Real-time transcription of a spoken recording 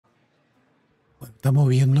Estamos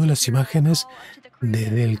viendo las imágenes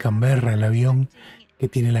desde el Canberra, el avión que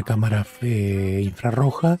tiene la cámara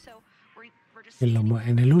infrarroja.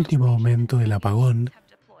 En el último momento del apagón,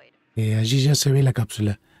 allí ya se ve la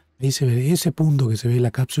cápsula. Ahí se ve ese punto que se ve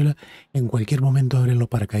la cápsula. En cualquier momento abren los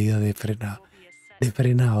paracaídas de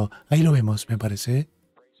frenado. Ahí lo vemos, me parece.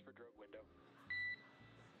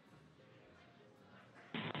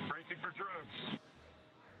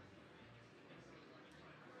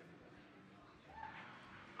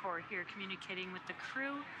 Here communicating with the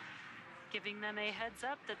crew, giving them a heads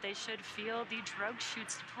up that they should feel the drogue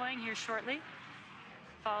chutes deploying here shortly,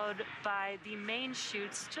 followed by the main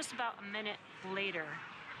chutes just about a minute later.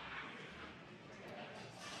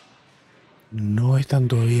 No están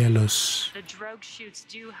todavía los... The drogue chutes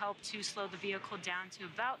do help to slow the vehicle down to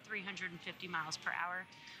about 350 miles per hour,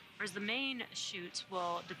 whereas the main chutes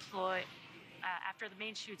will deploy, after the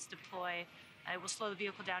main chutes deploy, it will slow the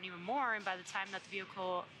vehicle down even more, and by the time that the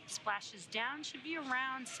vehicle splashes down, should be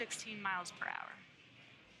around 16 miles per hour.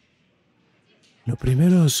 Los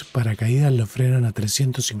primeros paracaídas lo frenan a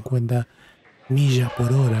 350 millas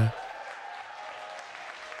por hora.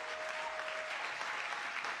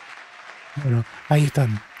 Bueno, ahí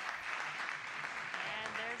están.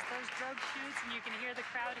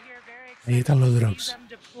 Ahí están los drogues.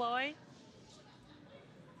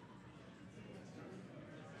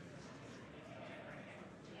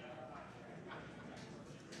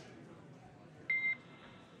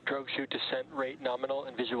 Drogue chute descent rate nominal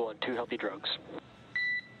and visual on 2 healthy drogues.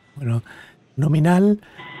 Bueno, nominal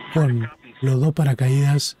con los 2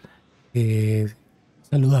 paracaídas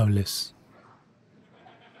saludables.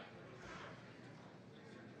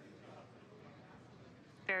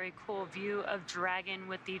 Very cool view of Dragon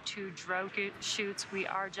with the 2 drogue chutes. We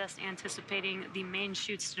are just anticipating the main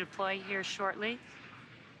chutes to deploy here shortly.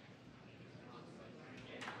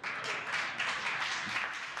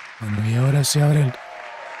 Bueno, y ahora se abren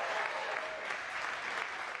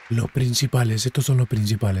los principales. Estos son los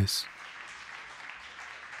principales.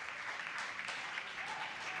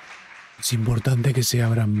 Es importante que se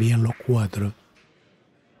abran bien los 4.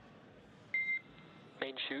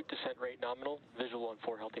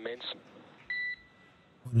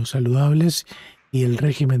 Bueno, saludables y el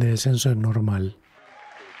régimen de descenso es normal.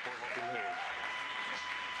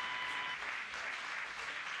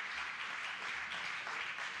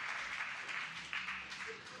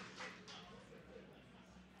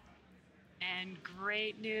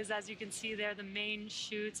 Great news, as you can see there, the main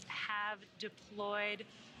chutes have deployed,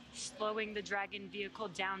 slowing the Dragon vehicle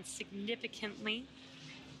down significantly,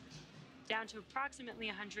 down to approximately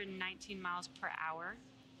 119 miles per hour.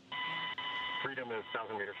 Freedom is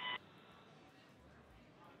 1,000 meters.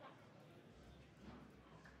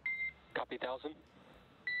 Copy 1,000.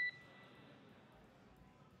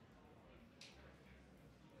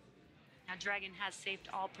 Now Dragon has saved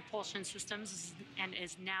all propulsion systems and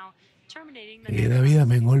is now terminating the... David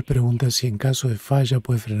Amengol pregunta si en caso de falla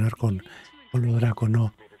puede frenar con los Draco.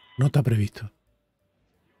 No, no está previsto.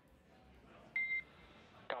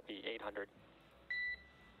 Copy 800.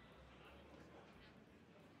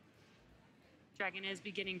 Dragon is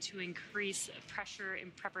beginning to increase pressure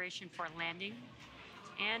in preparation for landing.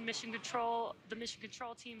 And mission control, the mission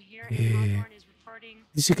control team here in Melbourne is reporting.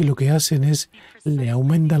 Dice que lo que hacen es le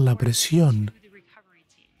aumentan la presión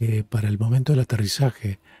para el momento del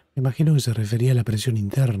aterrizaje. Me imagino que se refería a la presión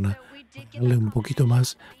interna, darle un poquito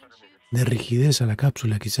más de rigidez a la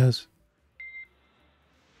cápsula, quizás.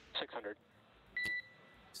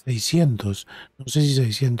 600, no sé si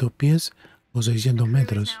 600 pies o 600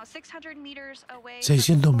 metros.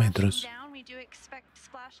 600 metros.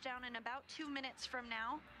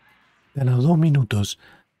 Están a 2 minutos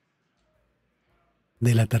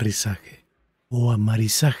del aterrizaje o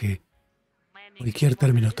amarizaje. Cualquier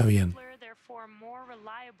término está bien.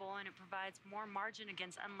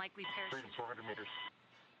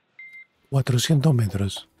 400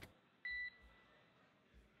 metros.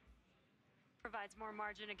 Provides more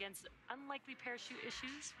margin against unlikely parachute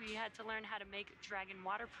issues. We had to learn how to make Dragon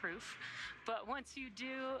waterproof, but once you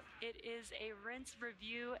do, it is a rinse,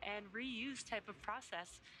 review, and reuse type of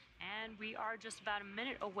process. And we are just about a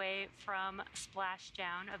minute away from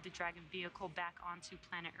splashdown of the Dragon vehicle back onto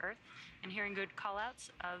planet Earth, and hearing good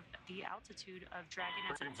callouts of the altitude of Dragon.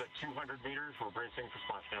 At 200 meters, we're bracing for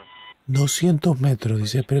splashdown. 200 metros,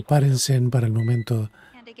 dice, prepárense para el momento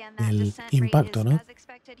del impacto, ¿no?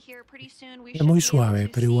 Es muy suave,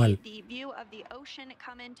 pero igual.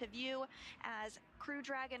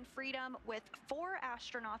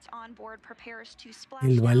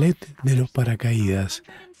 El ballet de los paracaídas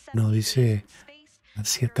nos dice,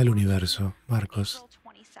 así está el universo, Marcos.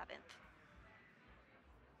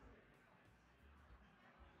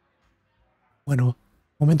 Bueno,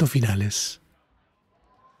 momentos finales.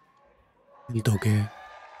 El toque.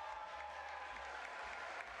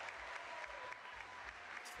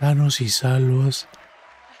 Sanos y salvos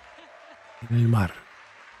en el mar.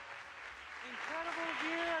 Incredible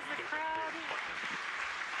view as the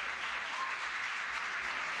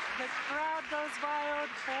crowd goes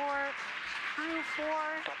wild for crew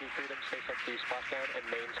 4. Copy Freedom, SpaceX 3 splashdown and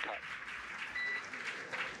mains cut.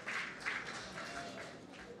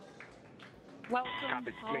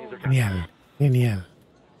 Welcome home. Genial, genial.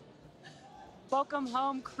 Welcome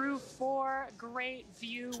home, crew 4. Great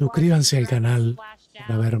view. Suscríbanse al canal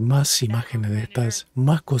para ver más imágenes de estas,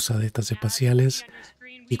 más cosas de estas espaciales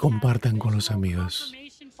y compartan con los amigos.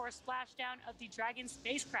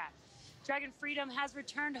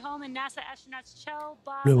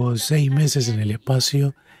 Luego de 6 meses en el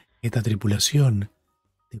espacio, esta tripulación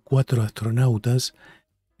de 4 astronautas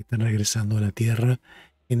están regresando a la Tierra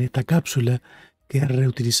en esta cápsula que es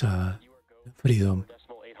reutilizada. Freedom.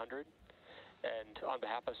 And on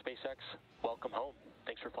behalf of SpaceX, welcome home.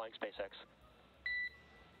 Thanks for flying SpaceX.